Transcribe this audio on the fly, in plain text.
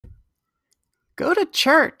Go to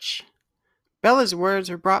church. Bella's words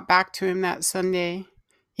were brought back to him that Sunday.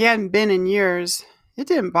 He hadn't been in years. It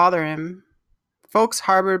didn't bother him. Folks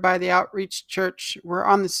harbored by the outreach church were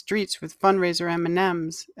on the streets with fundraiser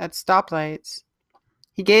M&Ms at stoplights.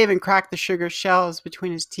 He gave and cracked the sugar shells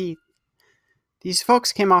between his teeth. These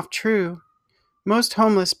folks came off true. Most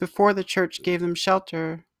homeless before the church gave them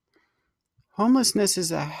shelter. Homelessness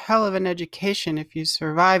is a hell of an education if you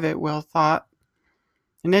survive it, Will thought.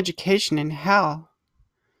 An education in hell.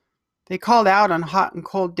 They called out on hot and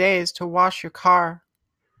cold days to wash your car.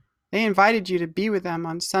 They invited you to be with them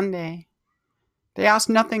on Sunday. They asked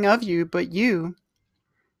nothing of you but you.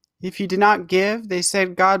 If you did not give, they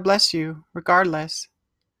said, God bless you, regardless.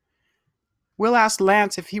 Will asked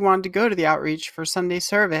Lance if he wanted to go to the outreach for Sunday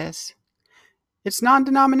service. It's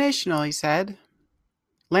non-denominational, he said.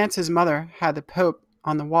 Lance's mother had the Pope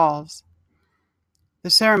on the walls.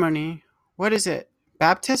 The ceremony, what is it,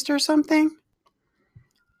 Baptist or something?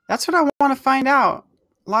 That's what I want to find out.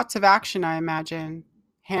 Lots of action, I imagine.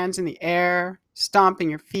 Hands in the air, stomping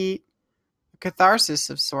your feet. A catharsis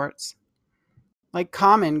of sorts. Like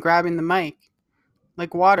Common grabbing the mic.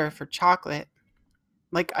 Like water for chocolate.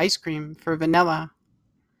 Like ice cream for vanilla.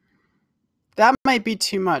 That might be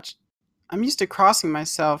too much. I'm used to crossing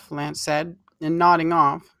myself, Lance said, and nodding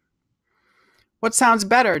off. What sounds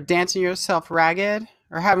better, dancing yourself ragged,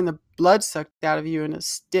 or having the blood sucked out of you in a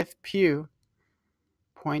stiff pew?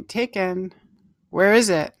 Point taken. Where is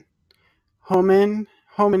it? Homan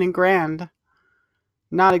and Grand.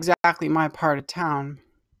 Not exactly my part of town.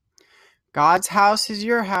 God's house is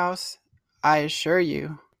your house, I assure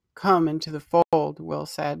you. Come into the fold, Will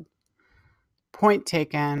said. Point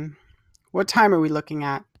taken. What time are we looking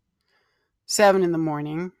at? 7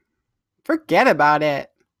 a.m. Forget about it.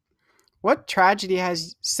 What tragedy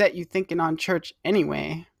has set you thinking on church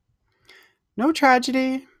anyway? No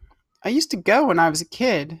tragedy. I used to go when I was a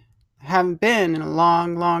kid. I haven't been in a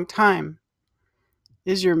long, long time.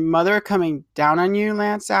 Is your mother coming down on you?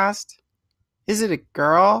 Lance asked. Is it a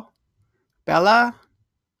girl? Bella?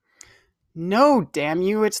 No, damn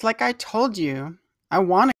you. It's like I told you. I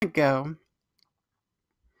want to go.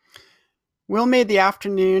 Will made the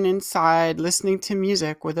afternoon inside, listening to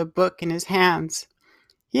music with a book in his hands.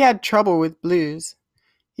 He had trouble with blues.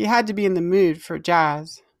 He had to be in the mood for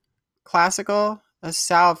jazz. Classical, a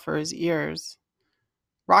salve for his ears.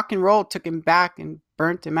 Rock and roll took him back and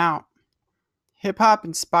burnt him out. Hip-hop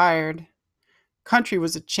inspired. Country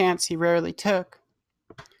was a chance he rarely took.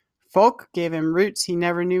 Folk gave him roots he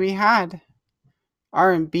never knew he had.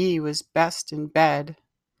 R&B was best in bed.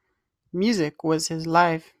 Music was his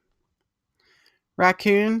life.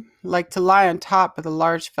 Raccoon liked to lie on top of the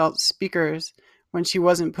large felt speakers when she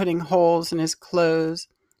wasn't putting holes in his clothes,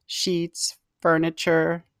 sheets,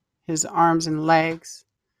 furniture, his arms and legs.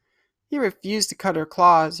 He refused to cut her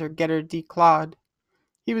claws or get her declawed.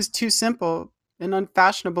 He was too simple and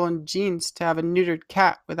unfashionable in jeans to have a neutered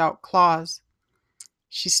cat without claws.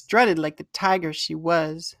 She strutted like the tiger she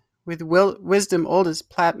was, with wisdom old as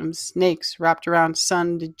platinum snakes wrapped around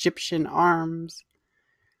sunned Egyptian arms.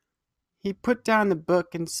 He put down the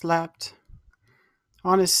book and slept.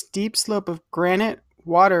 On a steep slope of granite,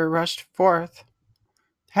 water rushed forth.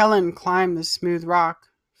 Helen climbed the smooth rock,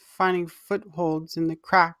 finding footholds in the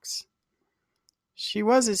cracks. She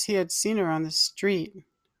was as he had seen her on the street,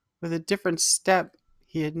 with a different step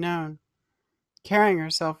he had known, carrying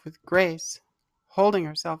herself with grace, holding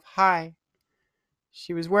herself high.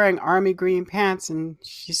 She was wearing army green pants and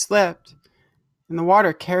she slipped, and the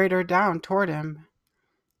water carried her down toward him.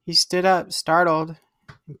 He stood up, startled,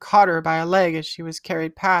 and caught her by a leg as she was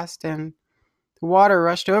carried past, and the water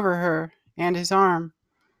rushed over her and his arm.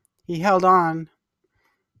 He held on.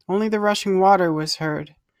 Only the rushing water was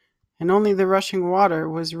heard, and only the rushing water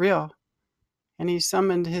was real, and he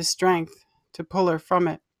summoned his strength to pull her from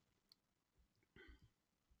it.